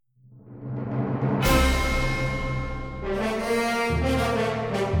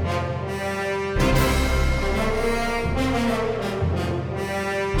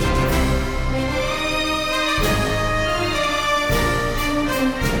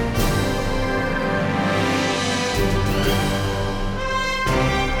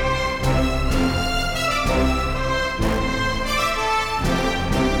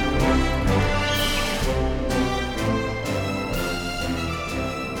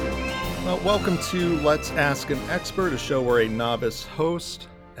Well, welcome to Let's Ask an Expert, a show where a novice host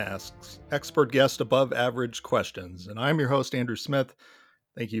asks expert guests above average questions. And I'm your host, Andrew Smith.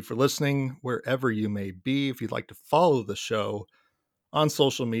 Thank you for listening wherever you may be. If you'd like to follow the show on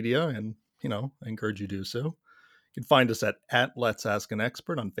social media, and I encourage you to do so, you can find us at Let's Ask an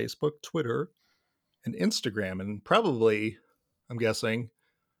Expert on Facebook, Twitter, and Instagram. And probably, I'm guessing,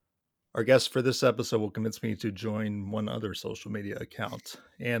 our guest for this episode will convince me to join one other social media account.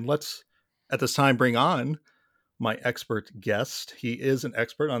 And let's, at this time, bring on my expert guest. He is an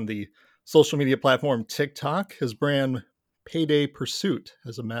expert on the social media platform TikTok. His brand Payday Pursuit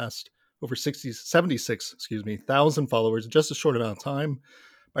has amassed over 76,000 followers in just a short amount of time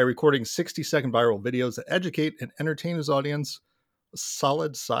by recording 60-second viral videos that educate and entertain his audience with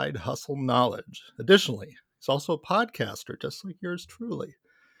solid side hustle knowledge. Additionally, he's also a podcaster, just like yours truly.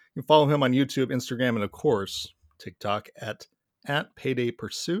 You can follow him on YouTube, Instagram, and of course, TikTok at Payday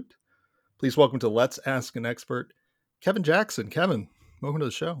Pursuit. Please welcome to Let's Ask an Expert, Kevin Jackson. Kevin, welcome to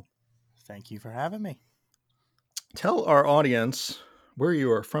the show. Thank you for having me. Tell our audience where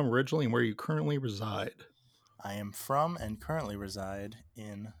you are from originally and where you currently reside. I am from and currently reside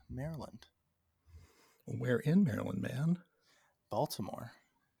in Maryland. Where in Maryland, man? Baltimore.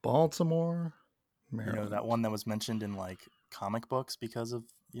 Baltimore, Maryland. You know, that one that was mentioned in like comic books because of,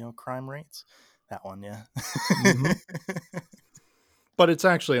 crime rates? That one, yeah. Mm-hmm. But it's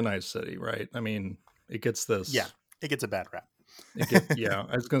actually a nice city, right? I mean, it gets this. Yeah, it gets a bad rap. I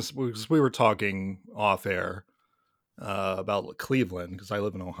was going to, we were talking off air about Cleveland, because I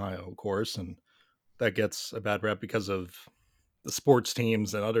live in Ohio, of course, and that gets a bad rap because of the sports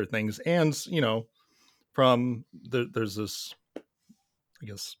teams and other things. And, there's this, I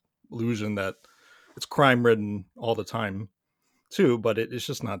guess, illusion that it's crime ridden all the time too, but it's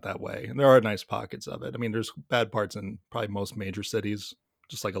just not that way. And there are nice pockets of it. I mean, there's bad parts in probably most major cities,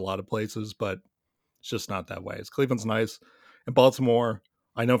 just like a lot of places, but it's just not that way. Cleveland's nice, and Baltimore,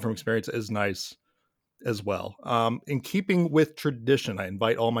 I know from experience, is nice as well. In keeping with tradition, I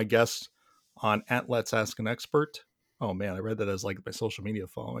invite all my guests on at Let's Ask an Expert. Oh man, I read that as like my social media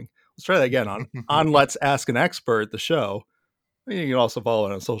following. Let's try that again on Let's Ask an Expert, the show. You can also follow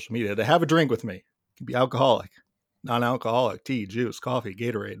it on social media to have a drink with me. It can be alcoholic, non-alcoholic, tea, juice, coffee,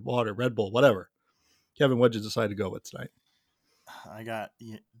 Gatorade, water, Red Bull, whatever. Kevin, what'd you decide to go with tonight? I got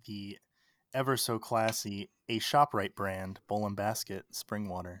the ever so classy A ShopRite brand Bowl and Basket spring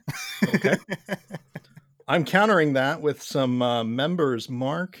water. Okay. I'm countering that with some Members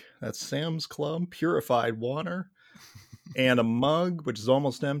Mark, that's Sam's Club, purified water, and a mug, which is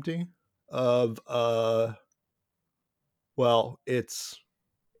almost empty, of,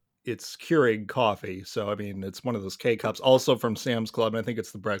 it's Keurig coffee. So, I mean, it's one of those K-Cups, also from Sam's Club, and I think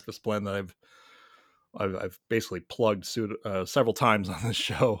it's the breakfast blend that I've basically plugged several times on this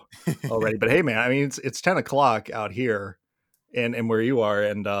show already. But hey, man, I mean, it's 10 o'clock out here and where you are,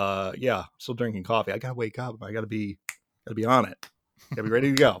 and still drinking coffee. I gotta wake up. I gotta be on it. Gotta be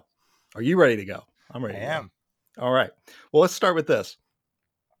ready to go. Are you ready to go? I'm ready. I am. All right. Well, let's start with this.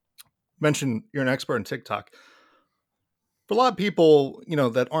 Mention you're an expert in TikTok. For a lot of people,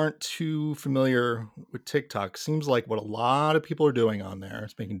 that aren't too familiar with TikTok, seems like what a lot of people are doing on there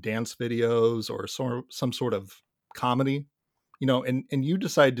is making dance videos or some sort of comedy, and you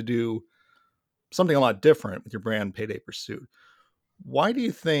decide to do something a lot different with your brand Payday Pursuit. Why do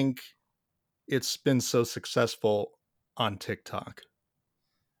you think it's been so successful on TikTok?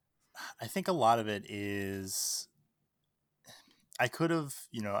 I think a lot of it is I could have,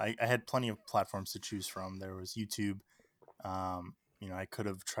 I had plenty of platforms to choose from. There was YouTube. I could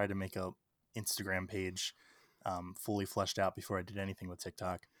have tried to make a Instagram page fully fleshed out before I did anything with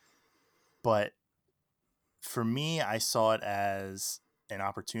TikTok. But for me, I saw it as an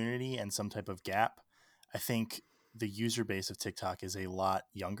opportunity and some type of gap. I think the user base of TikTok is a lot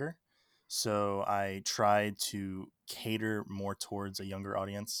younger. So I tried to cater more towards a younger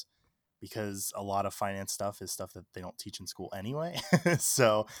audience because a lot of finance stuff is stuff that they don't teach in school anyway.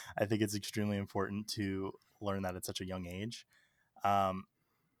 So I think it's extremely important to learn that at such a young age.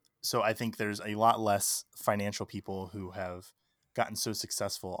 So I think there's a lot less financial people who have gotten so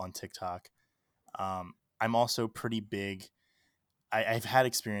successful on TikTok. I'm also pretty big. I've had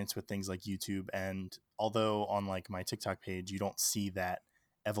experience with things like YouTube, and although on like my TikTok page, you don't see that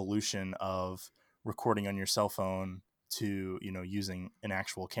evolution of recording on your cell phone to, using an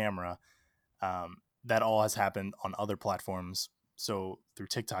actual camera. That all has happened on other platforms. So through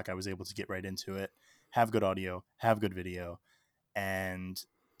TikTok, I was able to get right into it, have good audio, have good video. And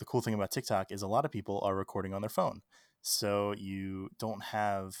the cool thing about TikTok is a lot of people are recording on their phone. So you don't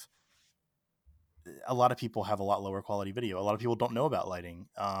have a lot of people have a lot lower quality video. A lot of people don't know about lighting.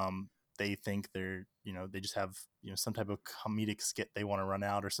 they think they're, they just have, some type of comedic skit they want to run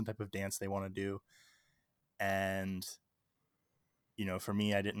out or some type of dance they want to do. And, for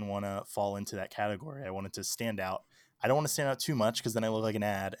me, I didn't want to fall into that category. I wanted to stand out. I don't want to stand out too much because then I look like an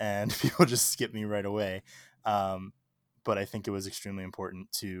ad and people just skip me right away. Um, but I think it was extremely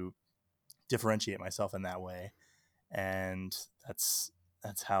important to differentiate myself in that way. And that's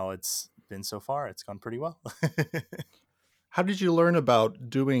how it's been so far. It's gone pretty well. How did you learn about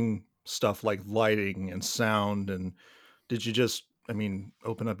doing stuff like lighting and sound? And did you just, I mean,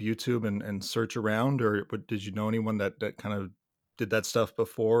 open up YouTube and search around, or did you know anyone that kind of did that stuff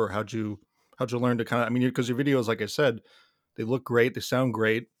before? Or how'd you learn to kind of, I mean, because your videos, like I said, they look great, they sound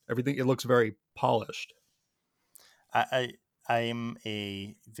great, everything, it looks very polished. I I'm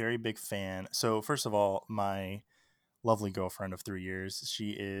a very big fan. So first of all, my lovely girlfriend of 3 years,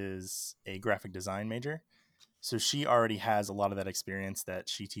 she is a graphic design major. So she already has a lot of that experience that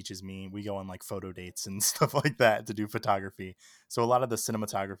she teaches me. We go on like photo dates and stuff like that to do photography. So a lot of the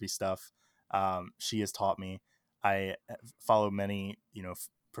cinematography stuff, she has taught me. I follow many,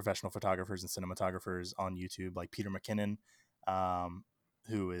 professional photographers and cinematographers on YouTube, like Peter McKinnon,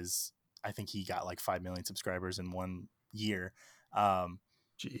 who is, I think he got like 5 million subscribers in 1 year. Um,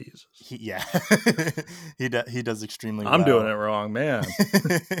 Jesus. yeah, he does extremely I'm doing it well. wrong, man.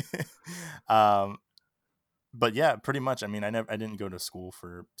 um, but yeah, pretty much. I mean, I didn't go to school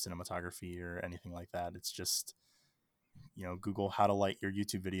for cinematography or anything like that. It's just, Google how to light your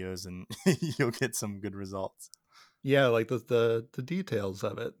YouTube videos and you'll get some good results. Yeah, like the details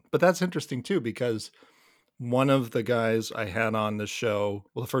of it. But that's interesting too, because one of the guys I had on the show,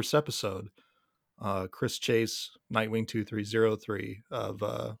 well, the first episode, Chris Chase, Nightwing 2303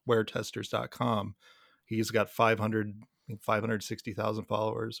 of weartesters.com. He's got 560,000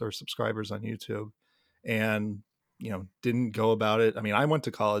 followers or subscribers on YouTube, and didn't go about it. I mean, I went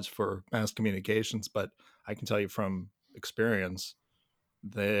to college for mass communications, but I can tell you from experience,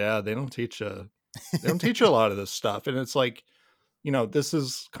 they don't teach you a lot of this stuff, and it's like, this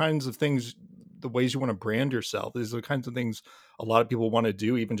is kinds of things, the ways you want to brand yourself. These are the kinds of things a lot of people want to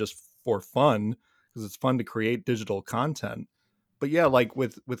do, even just for fun, because it's fun to create digital content. But yeah, like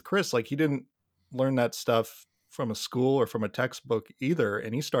with Chris, like he didn't learn that stuff from a school or from a textbook either.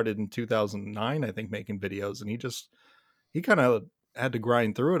 And he started in 2009, I think, making videos, and he kind of had to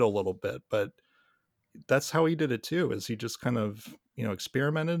grind through it a little bit. But that's how he did it too, is he just kind of,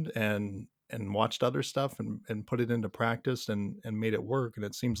 experimented and watched other stuff and put it into practice and made it work. And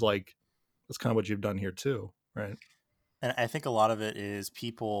it seems like that's kind of what you've done here too, right? And I think a lot of it is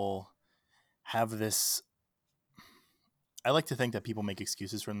people have this. I like to think that people make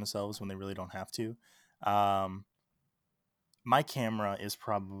excuses for themselves when they really don't have to. Um, my camera is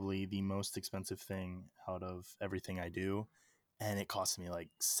probably the most expensive thing out of everything I do, and it costs me like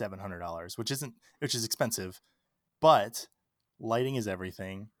 $700, which is expensive, but lighting is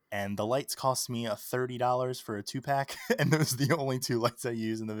everything. And the lights cost me a $30 for a 2 pack, and those are the only two lights I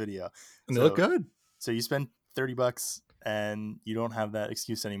use in the video. And they look So good. so you spend $30 and you don't have that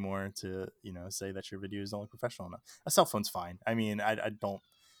excuse anymore to, say that your videos don't look professional enough. A cell phone's fine. I mean, I don't.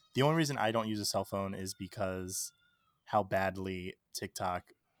 The only reason I don't use a cell phone is because how badly TikTok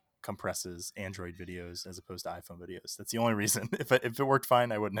compresses Android videos as opposed to iPhone videos. That's the only reason. If it worked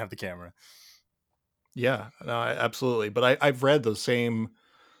fine, I wouldn't have the camera. Yeah, no, absolutely. But I've read those same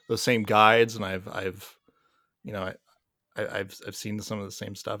guides, and I've you know I've seen some of the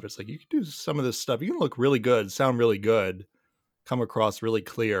same stuff. It's like you can do some of this stuff. You can look really good, sound really good, come across really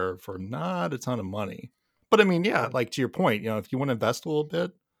clear for not a ton of money. But I mean, yeah, like to your point, if you want to invest a little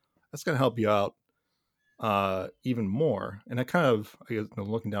bit, that's going to help you out even more. And I kind of, I guess,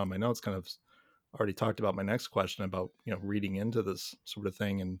 looking down my notes, kind of already talked about my next question about reading into this sort of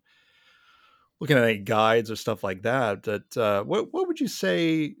thing and looking at any guides or stuff like that. That what would you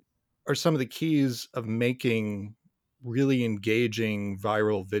say are some of the keys of making really engaging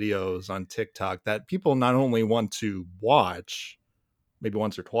viral videos on TikTok that people not only want to watch maybe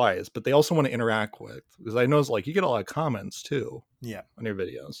once or twice, but they also want to interact with? Because I know like you get a lot of comments too Yeah. on your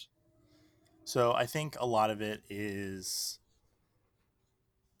videos. So I think a lot of it is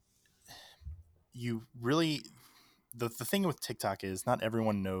you really the thing with TikTok is not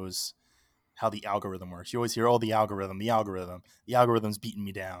everyone knows how the algorithm works. You always hear, "Oh, the algorithm's beating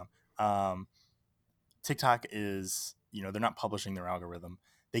me down." Um, TikTok is, they're not publishing their algorithm.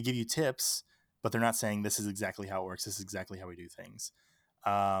 They give you tips, but they're not saying this is exactly how it works. This is exactly how we do things.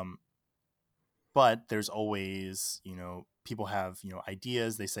 Um, but there's always, people have,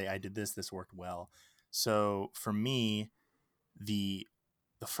 ideas. They say, I did this, this worked well. So for me, the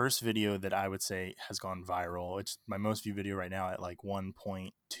the first video that I would say has gone viral, it's my most viewed video right now at like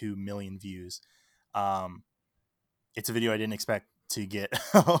 1.2 1.2 million views. It's a video I didn't expect to get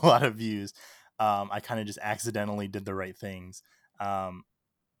a lot of views. I kind of just accidentally did the right things.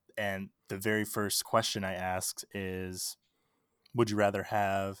 And the very first question I asked is, would you rather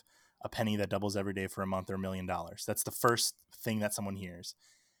have a penny that doubles every day for a month or $1,000,000? That's the first thing that someone hears.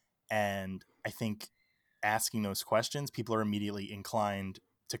 And I think asking those questions, people are immediately inclined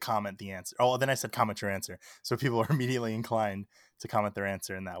to comment the answer. Oh, then I said comment your answer. So people are immediately inclined to comment their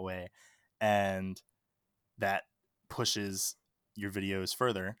answer in that way. And that pushes your videos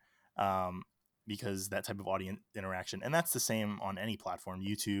further, because that type of audience interaction, and that's the same on any platform,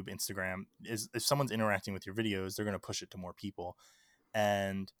 YouTube, Instagram, is if someone's interacting with your videos, they're going to push it to more people.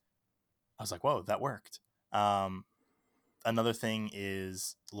 And I was like, whoa, that worked. Another thing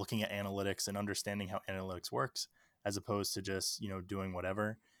is looking at analytics and understanding how analytics works, as opposed to just, doing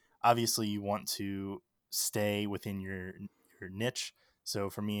whatever. Obviously you want to stay within your niche. So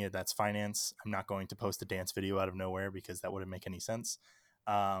for me, that's finance. I'm not going to post a dance video out of nowhere because that wouldn't make any sense.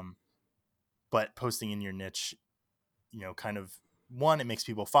 But posting in your niche, kind of, one, it makes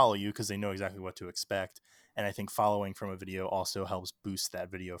people follow you because they know exactly what to expect. And I think following from a video also helps boost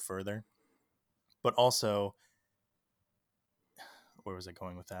that video further. But also, where was I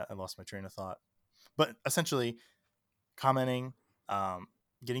going with that? I lost my train of thought. But essentially, commenting,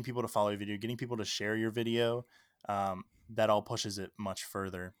 getting people to follow your video, getting people to share your video, that all pushes it much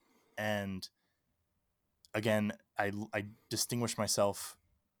further. And again, I distinguish myself,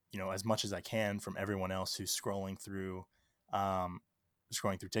 as much as I can from everyone else who's scrolling through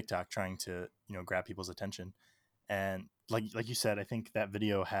TikTok, trying to, grab people's attention. And like you said, I think that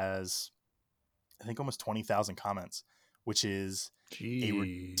video has, almost 20,000 comments, which is a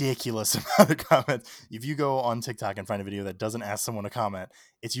ridiculous amount of comments. If you go on TikTok and find a video that doesn't ask someone to comment,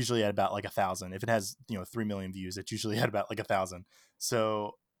 it's usually at about like 1,000. If it has 3 million views, it's usually at about like 1,000.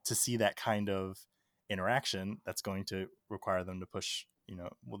 So to see that kind of interaction, that's going to require them to push,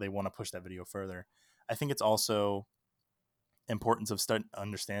 they want to push that video further. I think it's also importance of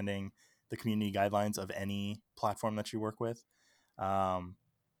understanding the community guidelines of any platform that you work with.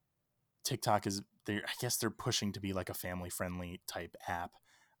 TikTok is, I guess they're pushing to be like a family friendly type app.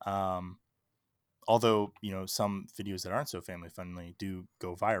 Although, some videos that aren't so family friendly do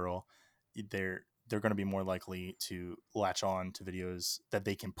go viral, they're going to be more likely to latch on to videos that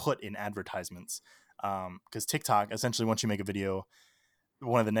they can put in advertisements. Because TikTok, essentially, once you make a video,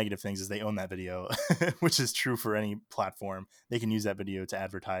 one of the negative things is they own that video, which is true for any platform. They can use that video to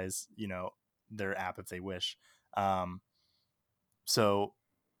advertise, their app if they wish. So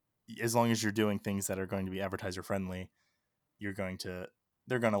as long as you're doing things that are going to be advertiser friendly, they're going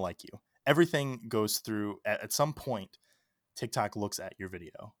to like you. Everything goes through at some point. TikTok looks at your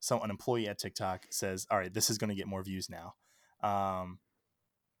video. So an employee at TikTok says, all right, this is going to get more views now.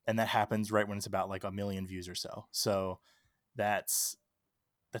 And that happens right when it's about like 1 million views or so. So that's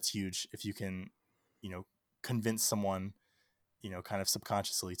huge. If you can, convince someone, kind of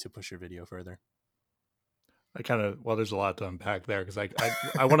subconsciously to push your video further. There's a lot to unpack there, because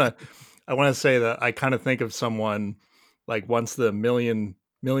I want to say that I kind of think of someone like, once the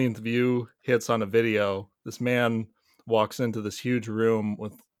millionth view hits on a video, this man walks into this huge room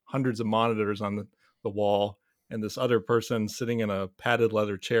with hundreds of monitors on the wall, and this other person sitting in a padded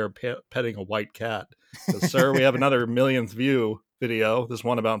leather chair petting a white cat. Says, sir, we have another millionth view video, this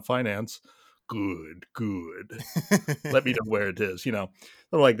one about finance. Good. Let me know where it is, something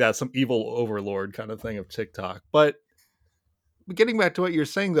like that, some evil overlord kind of thing of TikTok. But getting back to what you're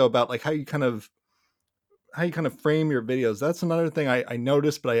saying, though, about like how you kind of frame your videos, that's another thing I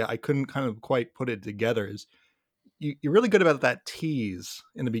noticed, but I couldn't kind of quite put it together, is you're really good about that tease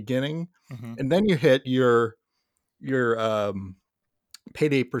in the beginning. Mm-hmm. And then you hit your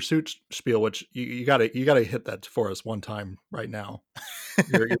Payday Pursuit spiel, which you gotta hit that for us one time right now.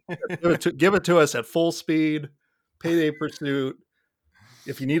 Give it to us at full speed. Payday Pursuit.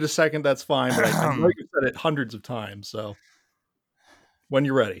 If you need a second, that's fine. But I know you said it hundreds of times. So when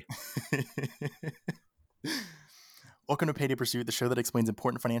you're ready. Welcome to Payday Pursuit, the show that explains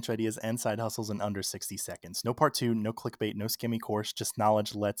important financial ideas and side hustles in under 60 seconds. No part 2, no clickbait, no scammy course, just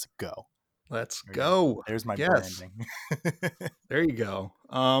knowledge. Let's go. Let's go. There's my branding. There you go.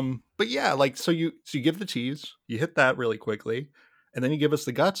 But yeah, like, so you give the tease, you hit that really quickly, and then you give us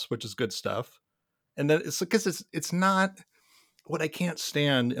the guts, which is good stuff. And then it's because it's not what I can't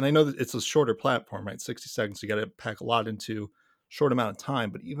stand. And I know that it's a shorter platform, right? 60 seconds. You got to pack a lot into short amount of time.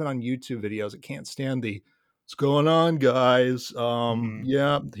 But even on YouTube videos, it can't stand the, what's going on, guys?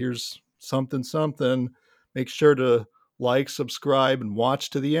 Yeah, here's something. Make sure to like, subscribe, and watch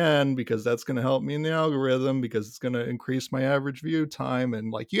to the end because that's going to help me in the algorithm because it's going to increase my average view time.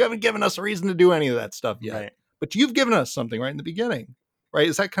 And like, you haven't given us a reason to do any of that stuff yet, Right. but you've given us something right in the beginning, right?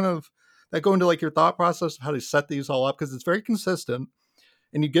 Is that kind of that go into like your thought process of how to set these all up? Because it's very consistent,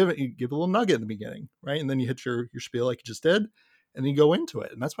 and you give a little nugget in the beginning, right? And then you hit your spiel like you just did, and then you go into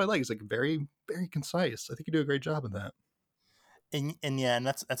it. And that's what I like. It's like very, very concise. I think you do a great job of that. And yeah, and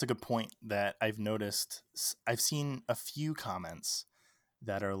that's a good point that I've noticed. I've seen a few comments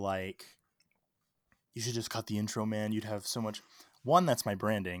that are like, you should just cut the intro, man. You'd have so much. One, that's my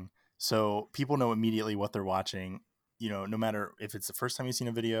branding. So people know immediately what they're watching. No matter if it's the first time you've seen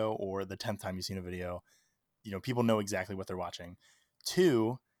a video or the 10th time you've seen a video, people know exactly what they're watching.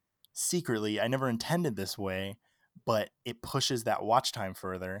 Two, secretly, I never intended this way, but it pushes that watch time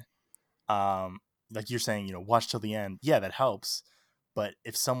further. Um, like you're saying, watch till the end. Yeah, that helps. But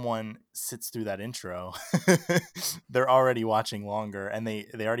if someone sits through that intro, they're already watching longer, and they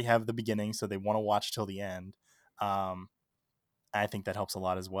already have the beginning, so they want to watch till the end. Um, I think that helps a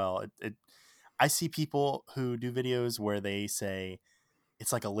lot as well. I see people who do videos where they say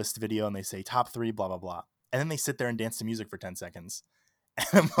it's like a list video, and they say top 3, blah blah blah, and then they sit there and dance to music for 10 seconds.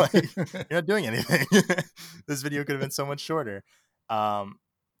 And I'm like, you're not doing anything. This video could have been so much shorter. Um,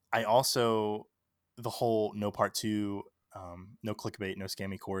 I also, the whole no part two, no clickbait, no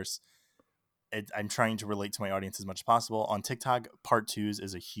scammy course. I'm trying to relate to my audience as much as possible. On TikTok, part twos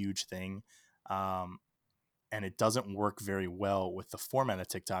is a huge thing. Um, and it doesn't work very well with the format of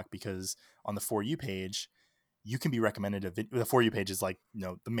TikTok because on the For You page, you can be recommended the For You page is like,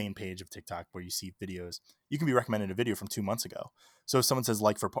 the main page of TikTok where you see videos. You can be recommended a video from 2 months ago. So if someone says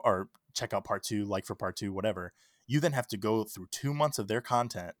or check out part 2, like for part 2, whatever, you then have to go through 2 months of their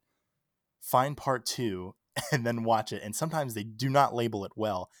content, find part 2, and then watch it. And sometimes they do not label it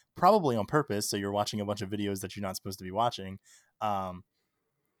well, probably on purpose. So you're watching a bunch of videos that you're not supposed to be watching.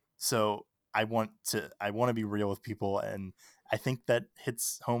 So I want to be real with people, and I think that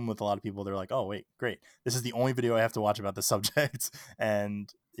hits home with a lot of people. They're like, "Oh, wait, great! This is the only video I have to watch about the subject,"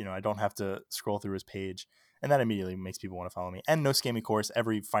 and I don't have to scroll through his page, and that immediately makes people want to follow me. And no scammy course.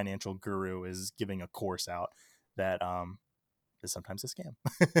 Every financial guru is giving a course out that is sometimes a scam.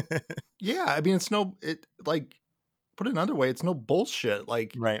 Yeah, I mean, it like put it another way, it's no bullshit.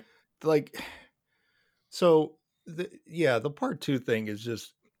 Right. Like so the part 2 thing is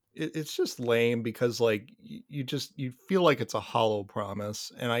just it's just lame because like you feel like it's a hollow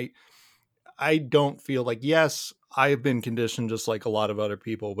promise, and I don't feel like, yes, I've been conditioned just like a lot of other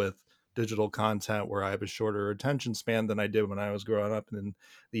people with digital content where I have a shorter attention span than I did when I was growing up in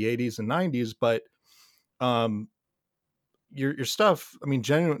the 80s and 90s, but um your stuff, I mean,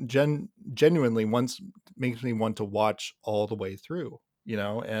 genuinely once makes me want to watch all the way through,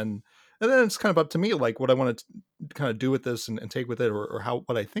 and then it's kind of up to me, like what I want to kind of do with this and take with it, or how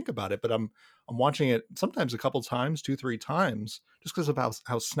what I think about it. But I'm watching it sometimes a couple times, 2-3 times, just because of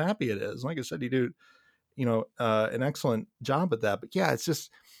how snappy it is. Like I said, you do an excellent job at that. But yeah, it's just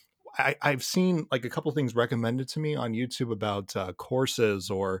I've seen like a couple things recommended to me on YouTube about courses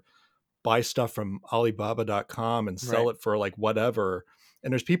or buy stuff from Alibaba.com and sell Right. it for like whatever.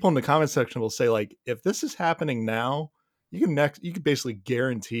 And there's people in the comment section will say like, if this is happening now, you can basically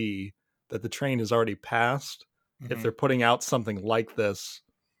guarantee that the train has already passed if Mm-hmm. they're putting out something like this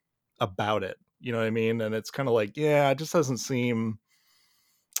about it. You know what I mean? And it's kind of like, yeah, it just doesn't seem,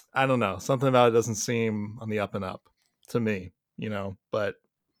 I don't know, something about it doesn't seem on the up and up to me, but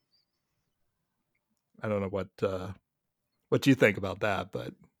I don't know what you think about that,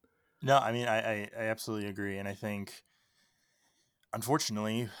 but No, I mean, I absolutely agree, and I think,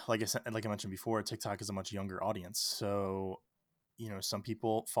 unfortunately, like I said, like I mentioned before, TikTok is a much younger audience, so some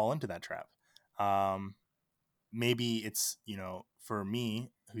people fall into that trap. Um, Maybe it's for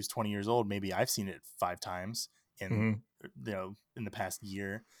me, who's 20 years old, maybe I've seen it 5 times in mhm. in the past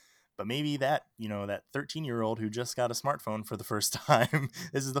year, but maybe that 13-year-old who just got a smartphone for the first time,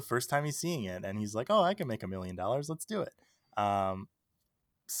 this is the first time he's seeing it, and he's like, "Oh, I can make $1 million. Let's do it." Um,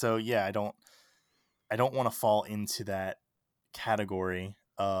 so yeah, I don't want to fall into that category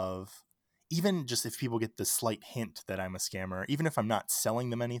of, even just if people get the slight hint that I'm a scammer, even if I'm not selling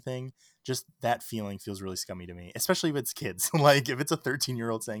them anything, just that feeling feels really scummy to me, especially if it's kids. Like if it's a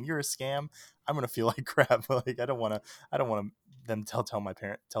 13-year-old saying you're a scam, I'm going to feel like crap. Like I don't want them tell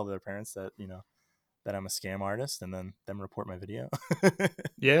tell their parents that, that I'm a scam artist and then them report my video.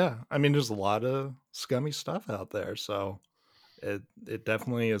 Yeah, I mean, there's a lot of scummy stuff out there, so it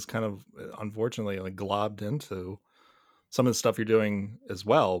definitely is kind of unfortunately like globbed into some of the stuff you're doing as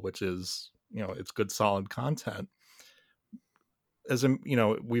well, which is it's good solid content. As in,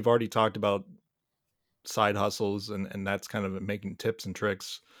 we've already talked about side hustles, and that's kind of making tips and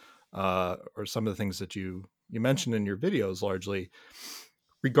tricks, or some of the things that you mentioned in your videos largely.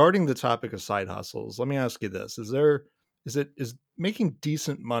 Regarding the topic of side hustles, let me ask you this: is making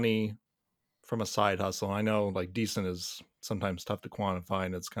decent money from a side hustle? I know like decent is sometimes tough to quantify,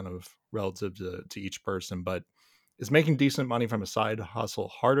 and it's kind of relative to each person, but is making decent money from a side hustle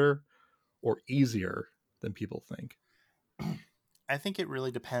harder or easier than people think? I think it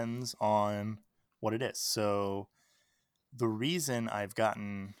really depends on what it is. So the reason I've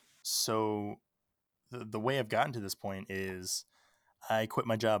gotten so the way I've gotten to this point is I quit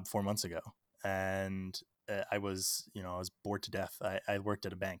my job 4 months ago, and I was, I was bored to death. I worked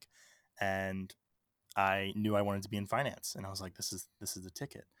at a bank, and I knew I wanted to be in finance, and I was like, this is the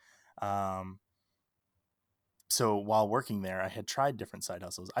ticket. Um, so while working there, I had tried different side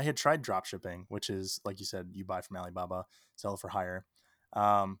hustles. I had tried drop shipping, which is like you said, you buy from Alibaba, sell it for hire.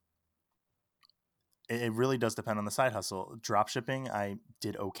 Um, it really does depend on the side hustle. Drop shipping, I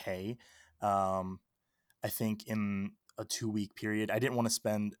did okay. Um, I think in a 2 week period, I didn't want to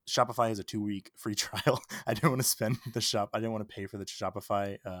spend. Shopify has a 2 week free trial. I didn't want to spend the shop. I didn't want to pay for the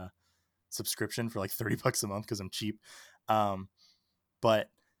Shopify subscription for like $30 a month because I'm cheap. Um, but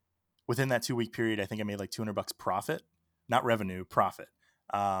within that 2 week period, I think I made like $200 profit, not revenue, profit.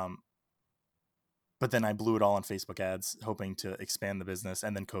 Um, but then I blew it all on Facebook ads, hoping to expand the business.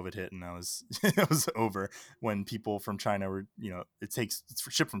 And then COVID hit, and I was it was over. When people from China were, it's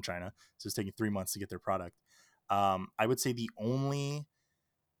shipped from China, so it's taking 3 months to get their product. I would say the only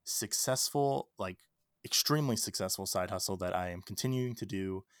successful, like extremely successful side hustle that I am continuing to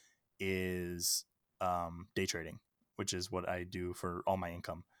do is day trading, which is what I do for all my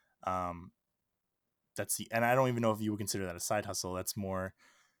income. Um, and I don't even know if you would consider that a side hustle. That's more,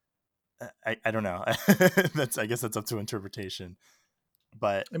 I don't know. I guess that's up to interpretation.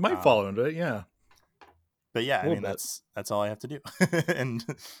 But It might fall into it, yeah, yeah, a I little mean bit. that's all I have to do, and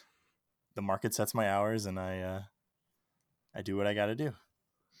the market sets my hours, and I do what I got to do.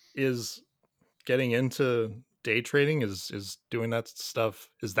 Is getting into day trading, is doing that stuff,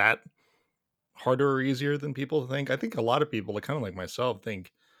 is that harder or easier than people think? I think a lot of people, like kind of like myself,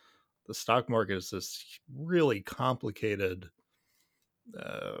 think the stock market is this really complicated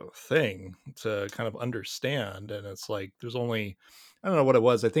thing to kind of understand, and it's like there's only, I don't know what it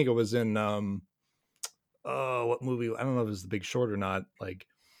was. I think it was in oh, what movie? I don't know if it was The Big Short or not. Like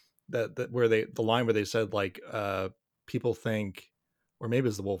that where the line where they said like people think, or maybe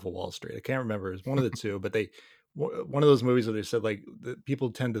it's The Wolf of Wall Street. I can't remember. It's one of the two, but one of those movies where they said like that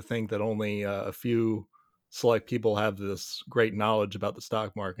people tend to think that only a few select people have this great knowledge about the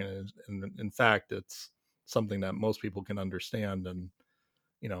stock market, and in fact, it's something that most people can understand and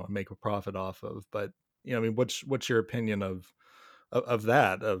make a profit off of. But I mean, what's your opinion of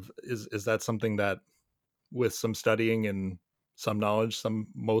that? Of is that something that with some studying and some knowledge,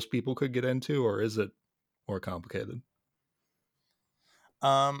 most people could get into, or is it more complicated?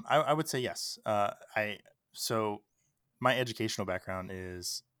 I would say yes. I so my educational background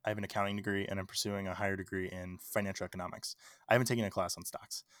is I have an accounting degree, and I'm pursuing a higher degree in financial economics. I haven't taken a class on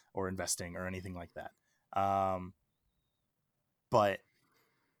stocks or investing or anything like that. But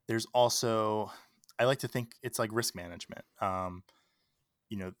there's also, I like to think it's like risk management.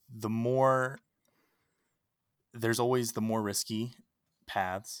 The more, there's always the more risky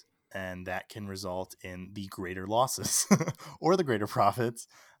paths, and that can result in the greater losses or the greater profits.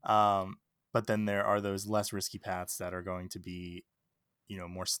 Um, but then there are those less risky paths that are going to be,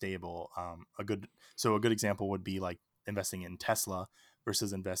 more stable. A good example would be like investing in Tesla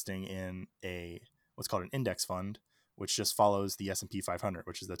versus investing in a what's called an index fund, which just follows the S&P 500,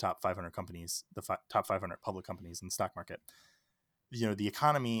 which is the top 500 companies, top 500 public companies in the stock market. The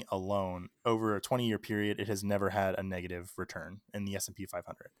economy alone, over a 20-year period, it has never had a negative return in the S&P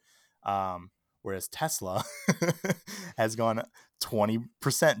 500. Whereas Tesla has gone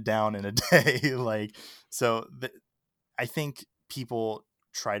 20% down in a day. I think people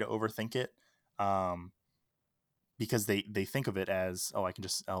try to overthink it, um, because they think of it as, oh,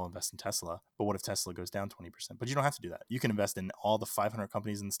 I'll invest in Tesla. But what if Tesla goes down 20%? But you don't have to do that. You can invest in all the 500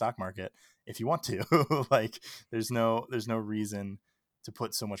 companies in the stock market if you want to. Like there's no reason to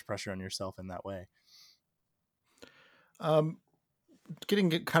put so much pressure on yourself in that way. Um,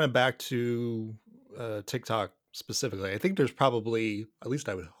 Getting it kind of back to TikTok specifically, I think there's probably, at least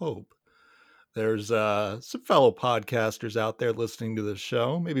I would hope, there's some fellow podcasters out there listening to this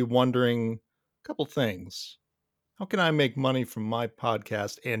show, maybe wondering a couple things. How can I make money from my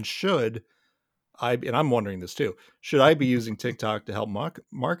podcast? And and I'm wondering this too, should I be using TikTok to help market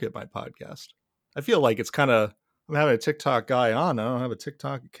my podcast? I feel like it's kind of, I'm having a TikTok guy on. I don't have a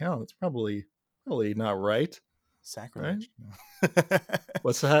TikTok account. It's probably Really not right. Right? Sacrilege.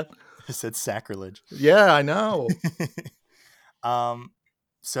 What's that? I said sacrilege. Yeah, I know. um,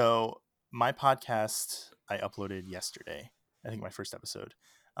 so my podcast I uploaded yesterday. I think my first episode.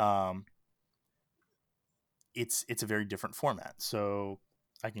 Um, it's a very different format. So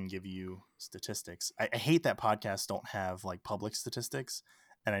I can give you statistics. I hate that podcasts don't have like public statistics,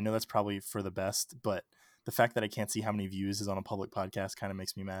 and I know that's probably for the best, but the fact that I can't see how many views is on a public podcast kind of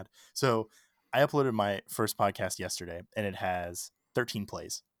makes me mad. So I uploaded my first podcast yesterday, and it has 13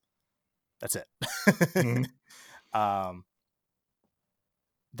 plays. That's it. Mhm. um,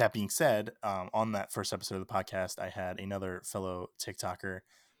 that being said, on that first episode of the podcast, I had another fellow TikToker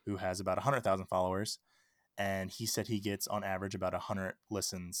who has about 100,000 followers, and he said he gets on average about 100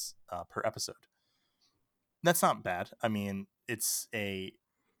 listens per episode. That's not bad. I mean, it's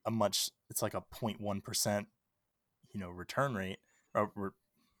it's like a 0.1%, return rate or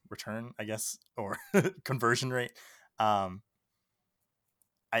return, I guess, or conversion rate. Um,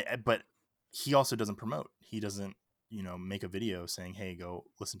 but he also doesn't promote. He doesn't, make a video saying, "Hey, go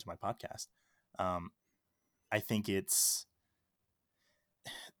listen to my podcast." Um, I think the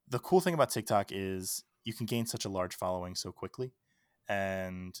cool thing about TikTok is you can gain such a large following so quickly,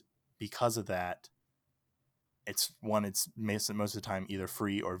 and because of that, it's most of the time either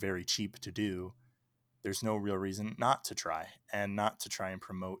free or very cheap to do. There's no real reason not to try and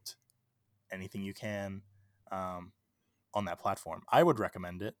promote anything you can um, on that platform. I would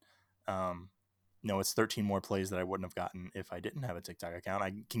recommend it. Um, it's 13 more plays that I wouldn't have gotten if I didn't have a TikTok account.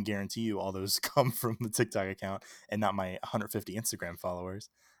 I can guarantee you all those come from the TikTok account and not my 150 Instagram followers.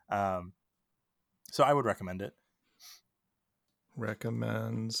 Um, so I would recommend it.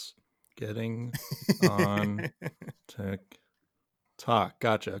 Recommends getting on TikTok.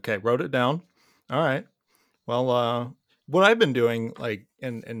 Gotcha. Okay, wrote it down. All right. Well, what I've been doing, like,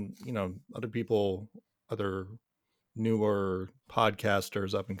 and other people, other newer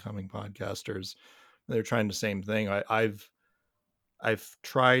podcasters, up and coming podcasters, they're trying the same thing. I've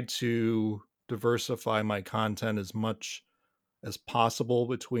tried to diversify my content as much as possible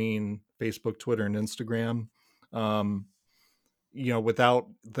between Facebook, Twitter, and Instagram. Um, without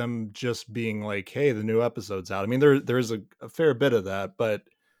them just being like, "Hey, the new episode's out." I mean, there's a fair bit of that, but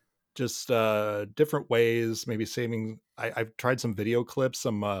just different ways. Maybe saving. I've tried some video clips,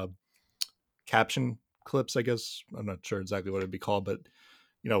 some caption clips. I guess I'm not sure exactly what it'd be called, but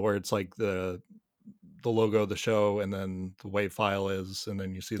where it's like the logo of the show and then the WAV file is, and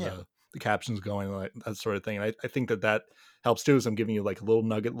then you see Yeah. the captions going, like that sort of thing. And I think that helps too, is I'm giving you like a little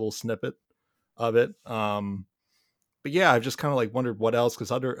nugget, little snippet of it. But yeah, I've just kind of like wondered what else,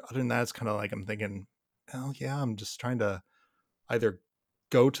 because other than that, it's kind of like I'm thinking, oh yeah, I'm just trying to either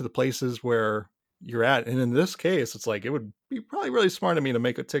go to the places where you're at, and in this case, it's like it would be probably really smart of me to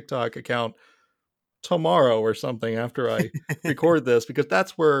make a TikTok account tomorrow or something after I record this, because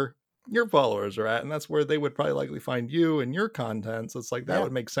that's where your followers are at, and that's where they would probably likely find you and your content. So it's like that Yeah.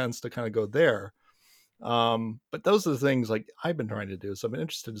 would make sense to kind of go there. But those are the things like I've been trying to do. So I'm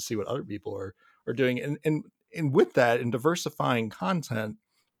interested to see what other people are doing. And with that, in diversifying content,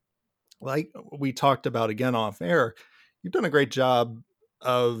 like we talked about again off air, you've done a great job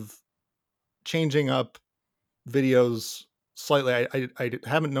of changing up videos slightly. I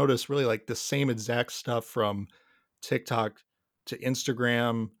haven't noticed really like the same exact stuff from TikTok to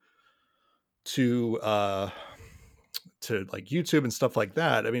Instagram to like YouTube and stuff like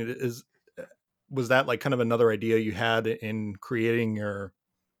that. I mean, was that like kind of another idea you had in creating your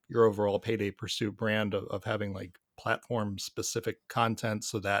overall Payday Pursuit brand of having like platform specific content,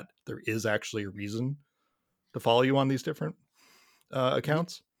 so that there is actually a reason to follow you on these different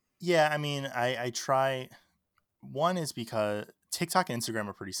accounts? Yeah. I mean, I try. One is because TikTok and Instagram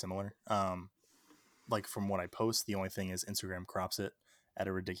are pretty similar. Like from what I post, the only thing is Instagram crops it at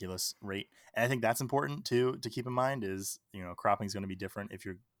a ridiculous rate, and I think that's important too to keep in mind. Is cropping is going to be different if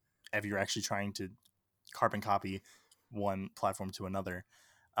you're actually trying to carbon copy one platform to another.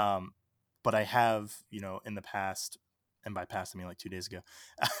 Um, but I have in the past, and by past I mean like 2 days ago,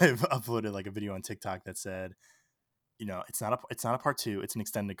 I've uploaded like a video on TikTok that said, it's not a part two, it's an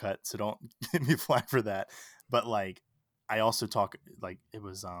extended cut, so don't give me flack for that. But like, I also talk like it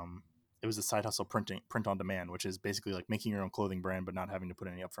was a side hustle print on demand, which is basically like making your own clothing brand but not having to put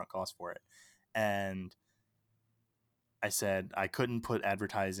any upfront cost for it. And I said I couldn't put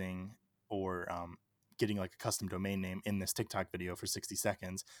advertising or getting like a custom domain name in this TikTok video for 60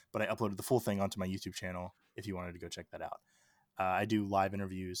 seconds, but I uploaded the full thing onto my YouTube channel if you wanted to go check that out. I do live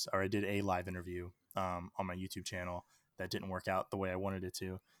interviews, or I did a live interview on my YouTube channel that didn't work out the way I wanted it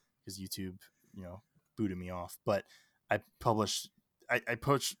to, because YouTube, booted me off. But I published, I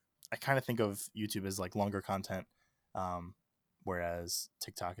I kind of think of YouTube as like longer content, um, whereas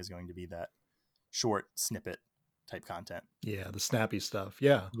TikTok is going to be that short snippet type content. Yeah, the snappy stuff.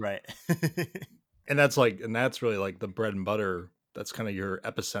 Yeah. Right. And that's really like the bread and butter. That's kind of your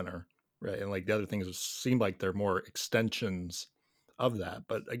epicenter, right? And like the other things seem like they're more extensions of that.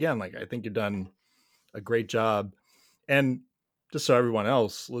 But again, like I think you've done a great job. And just so everyone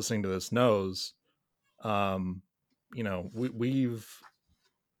else listening to this knows, um, we've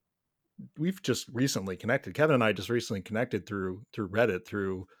just recently connected. Kevin and I just recently connected through Reddit,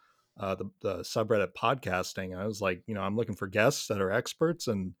 through the subreddit podcasting. I was like, I'm looking for guests that are experts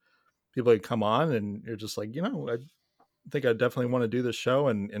and people that come on, and you're just like, I think I definitely want to do this show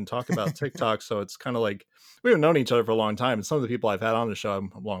and talk about TikTok. So it's kind of like we haven't known each other for a long time. And some of the people I've had on the show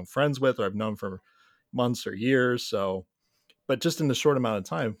I'm long friends with, or I've known for months or years. So, but just in the short amount of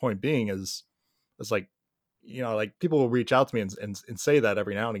time, point being is like, like people will reach out to me and say that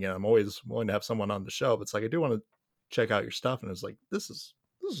every now and again. I'm always willing to have someone on the show, but it's like, I do want to check out your stuff. And it's like, this is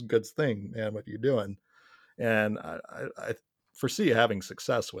a good thing, man, what you're doing. And I foresee you having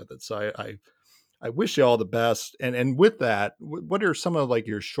success with it. So I wish you all the best. And with that, what are some of like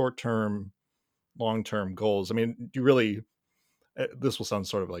your short-term, long-term goals? I mean, do you really, this will sound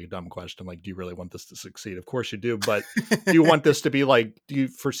sort of like a dumb question. Like, do you really want this to succeed? Of course you do. But do you want this to be like, do you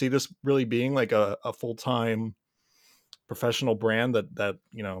foresee this really being like a full-time professional brand that,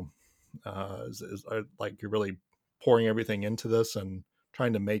 like you're really pouring everything into this and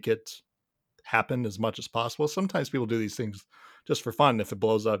trying to make it happen as much as possible? Sometimes people do these things just for fun. If it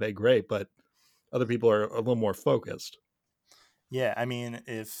blows up, hey, great. But other people are a little more focused. Yeah, I mean,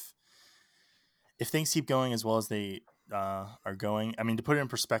 if things keep going as well as they are going, I mean, to put it in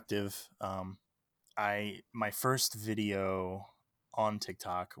perspective, I my first video on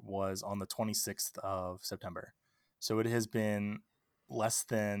TikTok was on the 26th of September, so it has been less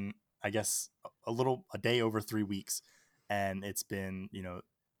than, I guess, a day over 3 weeks, and it's been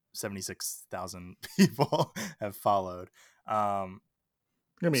 76,000 people have followed. Um,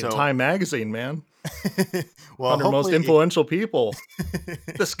 You're gonna be in so Time Magazine, man. well, 100 most hopefully influential people.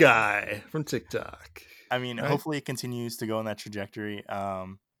 it, This guy from TikTok, I mean, right? hopefully it continues to go in that trajectory.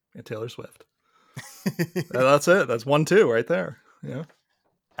 And Taylor Swift. That's it. That's 1-2 right there. Yeah.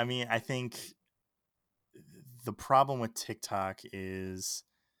 I mean, I think the problem with TikTok is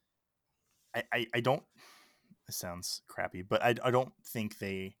I don't, it sounds crappy, but I don't think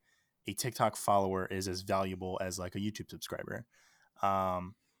a TikTok follower is as valuable as like a YouTube subscriber.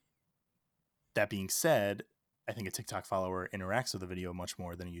 Um, that being said, I think a TikTok follower interacts with the video much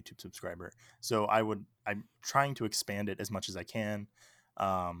more than a YouTube subscriber. So I'm trying to expand it as much as I can.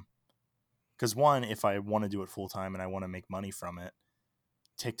 Because one, if I want to do it full time and I want to make money from it,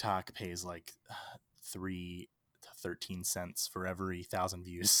 TikTok pays like 3 to 13 cents for every 1,000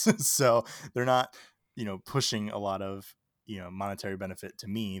 views. So they're not, pushing a lot of, monetary benefit to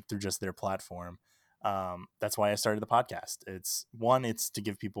me through just their platform. That's why I started the podcast. It's to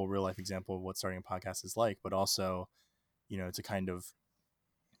give people a real life example of what starting a podcast is like, but also, to kind of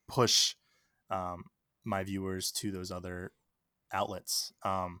push um, my viewers to those other outlets.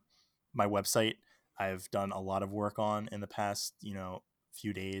 My website, I've done a lot of work on in the past,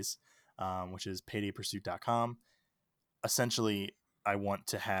 few days, which is paydaypursuit.com. Essentially, I want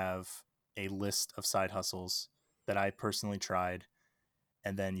to have a list of side hustles that I personally tried.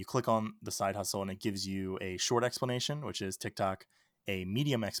 And then you click on the side hustle and it gives you a short explanation, which is TikTok, a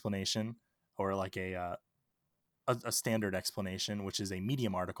medium explanation, or like a standard explanation, which is a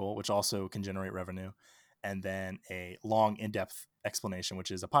Medium article, which also can generate revenue, and then a long, in depth explanation,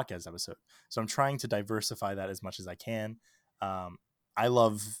 which is a podcast episode. So I'm trying to diversify that as much as I can. I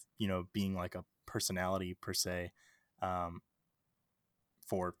love, being like a personality per se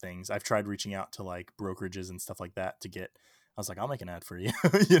for things. I've tried reaching out to like brokerages and stuff like that to get. I was like, I'll make an ad for you.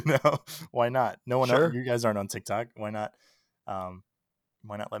 Why not? No one else. Sure. You guys aren't on TikTok. Why not? Um,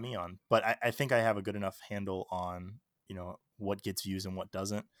 why not let me on? But I think I have a good enough handle on, what gets views and what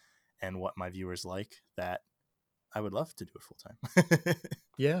doesn't, and what my viewers like, that I would love to do it full time.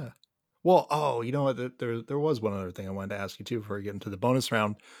 Yeah. Well, oh, you know what? There was one other thing I wanted to ask you too before we get into the bonus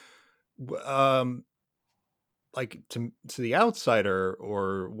round. Um, like to the outsider,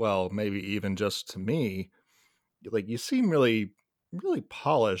 or well, maybe even just to me, like you seem really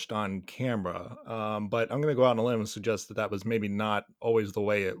polished on camera. But I'm gonna go out on a limb and suggest that that was maybe not always the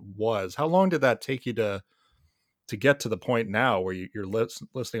way it was. How long did that take you to get to the point now where you're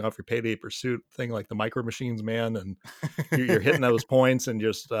listing off your Payday Pursuit thing like the Micro Machines man, and you're hitting those points and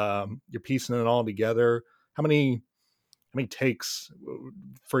just you're piecing it all together? How many many takes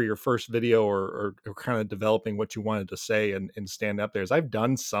for your first video, or kind of developing what you wanted to say and stand up there? Is I've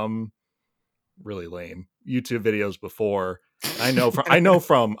done some really lame YouTube videos before. I know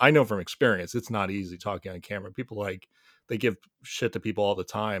from experience, it's not easy talking on camera. People like, they give shit to people all the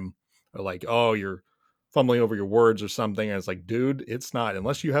time. Or like, oh, you're fumbling over your words or something. And it's like, dude, it's not,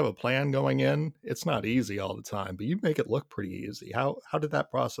 unless you have a plan going in, it's not easy all the time, but you make it look pretty easy. How did that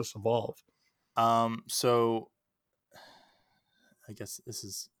process evolve? So I guess this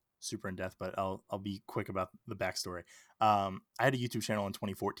is super in depth, but I'll be quick about the backstory. I had a YouTube channel in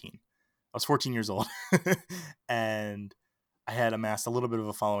 2014. I was 14 years old, and I had amassed a little bit of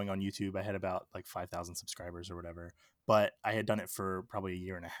a following on YouTube. I had about like 5,000 subscribers or whatever, but I had done it for probably a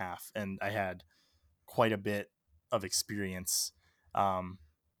year and a half, and I had quite a bit of experience, um,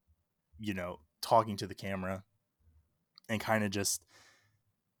 talking to the camera and kind of just,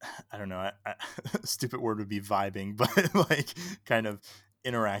 I don't know, stupid word would be vibing, but like kind of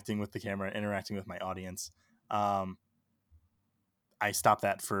interacting with the camera, interacting with my audience. Um, I stopped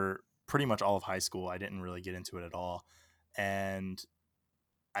that for pretty much all of high school. I didn't really get into it at all. And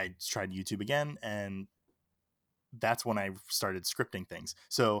I tried YouTube again, and that's when I started scripting things.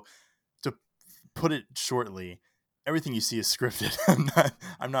 So to put it shortly, everything you see is scripted.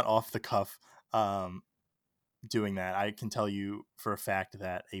 I'm not off the cuff doing that. I can tell you for a fact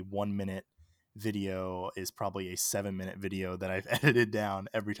that a 1 minute video is probably a 7 minute video that I've edited down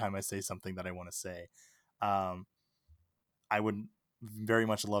every time I say something that I want to say. Um, I would very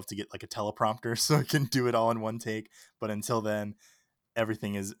much love to get like a teleprompter so I can do it all in one take. But until then,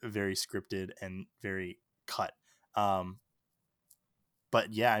 everything is very scripted and very cut. Um,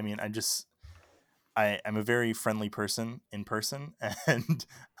 but yeah, I mean, I'm a very friendly person in person, and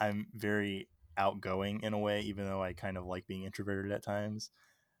I'm very outgoing in a way, even though I kind of like being introverted at times.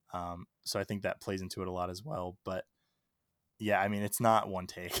 So I think that plays into it a lot as well. But yeah, I mean, it's not one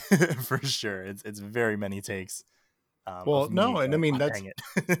take for sure. It's very many takes Well, of me no, and I going, mean, oh, that's, dang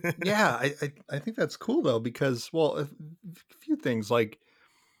it. yeah, I think that's cool though, because, well, a few things, like,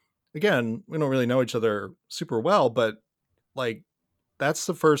 again, we don't really know each other super well, but like, that's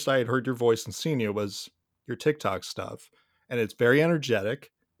the first I had heard your voice and seen you was your TikTok stuff, and it's very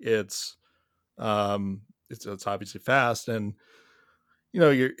energetic. It's it's obviously fast, and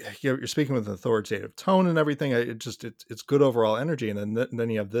you're speaking with an authoritative tone and everything. It's good overall energy, and then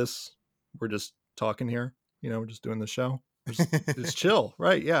you have this. We're just talking here. We're just doing the show. It's chill,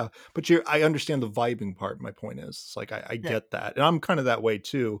 right? Yeah, but I understand the vibing part. My point is, it's like I Yeah. get that, and I'm kind of that way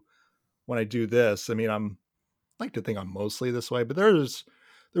too when I do this. I mean, I like to think I'm mostly this way, but there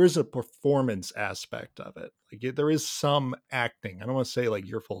is a performance aspect of it. Like, there is some acting. I don't want to say like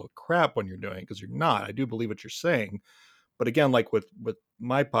you're full of crap when you're doing it, because you're not. I do believe what you're saying, but again, like with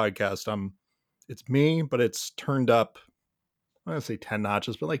my podcast, it's me, but it's turned up. I don't say 10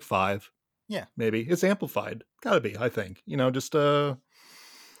 notches, but like five, Yeah. maybe. It's amplified. Gotta be, I think. Just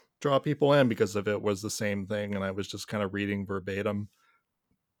draw people in, because if it was the same thing and I was just kind of reading verbatim,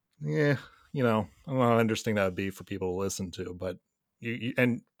 yeah, I don't know how interesting that would be for people to listen to. But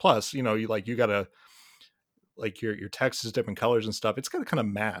and plus, you gotta, like, your text is different colors and stuff. It's gotta kind of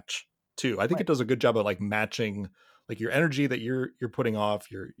match too. I think Right. it does a good job of like matching, like, your energy that you're putting off,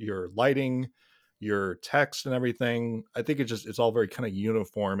 your lighting, your text and everything. I think it's all very kind of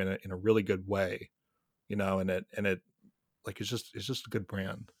uniform in a really good way, and it like, it's just a good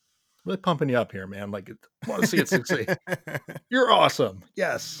brand. Really pumping you up here, man. Like, I want to see it succeed. You're awesome.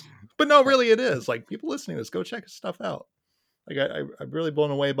 Yes. But no, really, it is. Like, people listening to this, go check his stuff out. Like, I'm really blown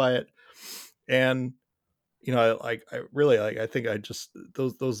away by it. And, I really, like, I think I just,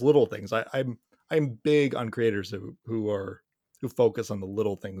 those little things. I'm big on creators who focus on the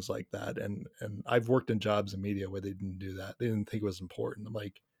little things like that. And I've worked in jobs in media where they didn't do that. They didn't think it was important. I'm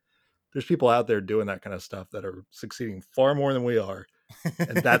like, there's people out there doing that kind of stuff that are succeeding far more than we are.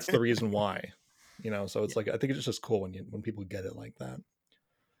 And that's the reason why. So it's Yeah. like, I think it's just cool when people get it like that,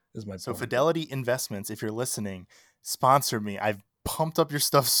 is my So point. Fidelity Investments, if you're listening, sponsor me. I've pumped up your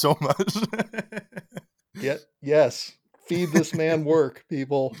stuff so much. Yes. Feed this man work,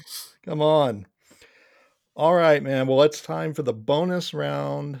 people. Come on. All right, man. Well, it's time for the bonus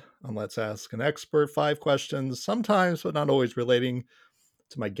round on Let's Ask an Expert. 5 questions, sometimes, but not always, relating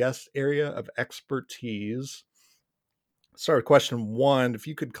to my guest area of expertise. Start with question 1. If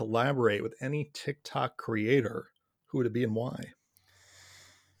you could collaborate with any TikTok creator, who would it be and why?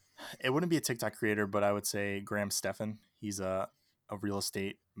 It wouldn't be a TikTok creator, but I would say Graham Stephan. He's a real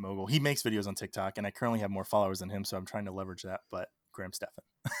estate mogul. He makes videos on TikTok, and I currently have more followers than him, so I'm trying to leverage that. But Graham Stephan.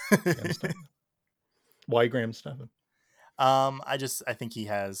 Graham Stephan. Why Graham Stephan? I think he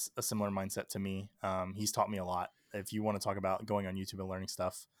has a similar mindset to me. He's taught me a lot if you want to talk about going on YouTube and learning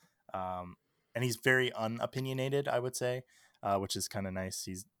stuff. And he's very unopinionated, I would say, which is kind of nice.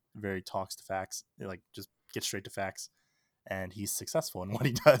 He's very talks to facts, like just get straight to facts, and he's successful in what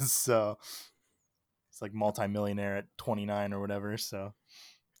he does. So he's like multimillionaire at 29 or whatever. So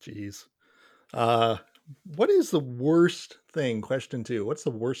Jeez. Uh, what is the worst thing? Question two. What's the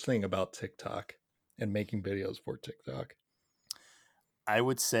worst thing about TikTok and making videos for TikTok? I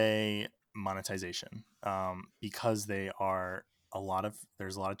would say monetization, because there's a lot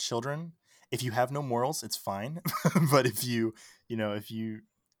of children. If you have no morals, it's fine. But if you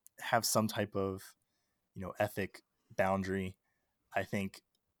have some type of, ethic boundary, I think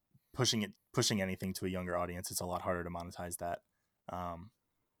pushing anything to a younger audience, it's a lot harder to monetize that. Um,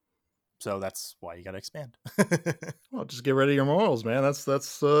 so that's why you got to expand. Well, just get rid of your morals, man. That's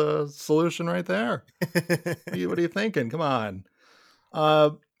the solution right there. What are you thinking? Come on.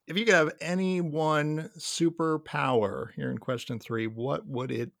 Uh, if you could have any one superpower here in question three, what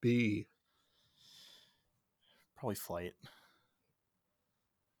would it be? Probably flight,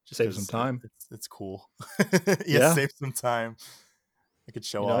 just Save some because time. it's cool. Yes, Yeah. save some time. I could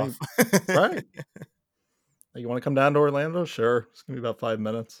show You know, off. right. You want to come down to Orlando? Sure. It's going to be about 5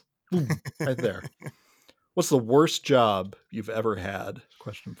 minutes. Boom. Right there. What's the worst job you've ever had?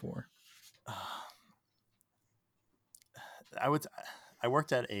 Question four. I would. I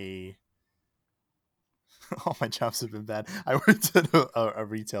worked at a. All my jobs have been bad. I worked at a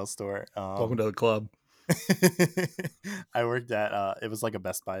retail store. Welcome to the club. I worked at. It was like a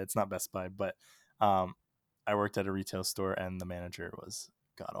Best Buy. It's not Best Buy, but um, I worked at a retail store, and the manager was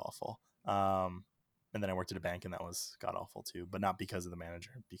god awful. And then I worked at a bank, and that was god awful too. But not because of the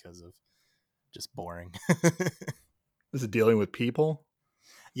manager, because of just boring. Is it dealing with people?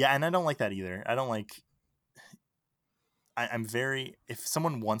 Yeah, and I don't like that either. I don't like. I'm very, if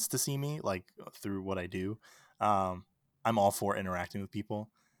someone wants to see me like through what I do, um, I'm all for interacting with people.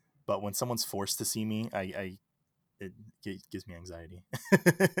 But when someone's forced to see me, it gives me anxiety.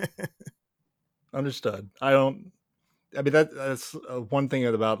 Understood. That's one thing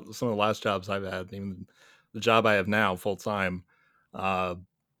about some of the last jobs I've had, even the job I have now full time. Uh,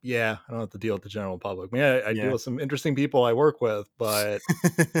 yeah, I don't have to deal with the general public. I mean, I deal Yeah. with some interesting people I work with, but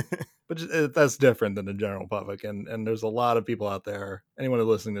that's different than the general public. And there's a lot of people out there. Anyone who's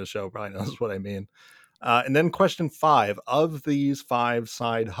listening to the show probably knows what I mean. And then question five, of these five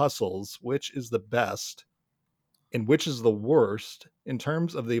side hustles, which is the best and which is the worst in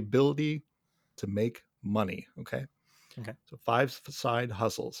terms of the ability to make money? Okay. Okay. So five side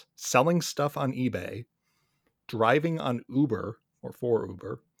hustles: selling stuff on eBay, driving on Uber or for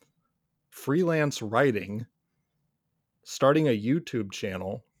Uber, freelance writing, starting a YouTube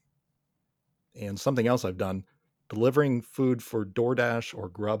channel, and something else I've done, delivering food for DoorDash or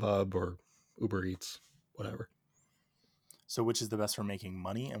Grubhub or Uber Eats, whatever. So which is the best for making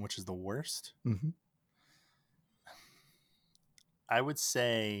money and which is the worst? Mm-hmm. I would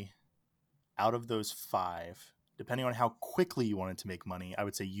say out of those five, depending on how quickly you wanted to make money, I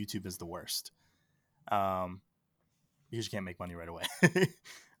would say YouTube is the worst. Because you can't make money right away,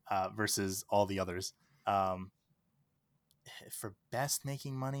 versus all the others. Um, for best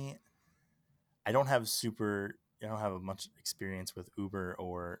making money, I don't have much experience with Uber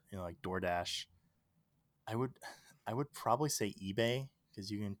or like DoorDash. I would I would probably say eBay because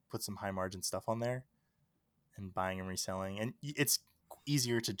you can put some high margin stuff on there and buying and reselling, and it's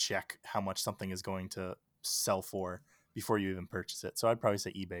easier to check how much something is going to sell for before you even purchase it. So I'd probably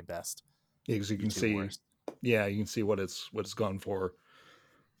say eBay best, Yeah, because you can YouTube see, worst. yeah, you can see what it's gone for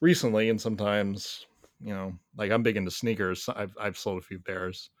recently, and sometimes, like I'm big into sneakers. I've sold a few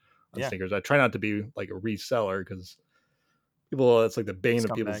pairs on Yeah, sneakers. I try not to be like a reseller because people, it's like the bane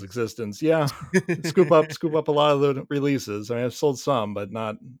of people's scumbags. existence. Yeah, scoop up a lot of the releases. I mean, I've sold some, but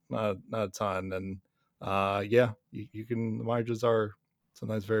not a ton. And yeah, you can, the margins are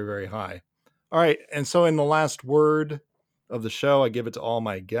sometimes very, very high. All right, and so in the last word of the show, I give it to all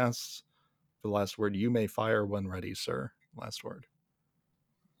my guests. For the last word, you may fire when ready, sir. Last word.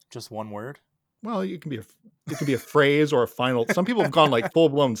 Just one word. Well, it can be a phrase or a final. Some people have gone like full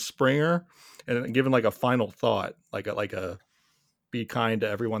blown Springer and given like a final thought, like a be kind to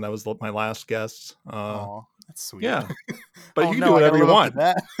everyone. That was my last guest. Oh, that's sweet. Yeah, but Oh you can no, do I got to whatever you live up to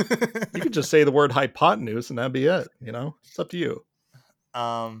want. You could that. just say the word hypotenuse and that'd be it. It's up to you.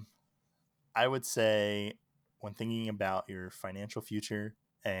 um, I would say when thinking about your financial future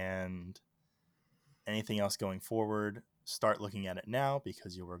and anything else going forward, start looking at it now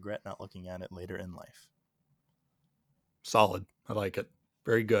because you'll regret not looking at it later in life. Solid. I like it.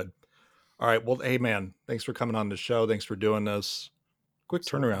 Very good. All right. Well, hey man, thanks for coming on the show. Thanks for doing this. Quick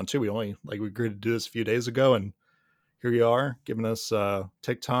Absolutely. turnaround too. We agreed to do this a few days ago, and here you are giving us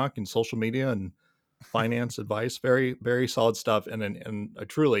TikTok and social media and finance advice. Very, very solid stuff. And I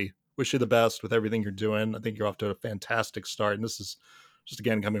truly wish you the best with everything you're doing. I think you're off to a fantastic start. And this is just,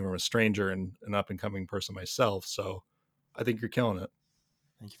 again, coming from a stranger and an up and coming person myself. So I think you're killing it.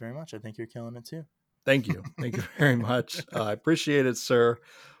 Thank you very much. I think you're killing it too. Thank you. Thank you very much. I appreciate it, sir.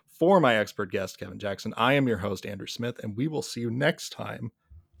 For my expert guest, Kevin Jackson, I am your host, Andrew Smith, and we will see you next time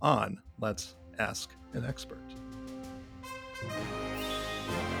on Let's Ask an Expert.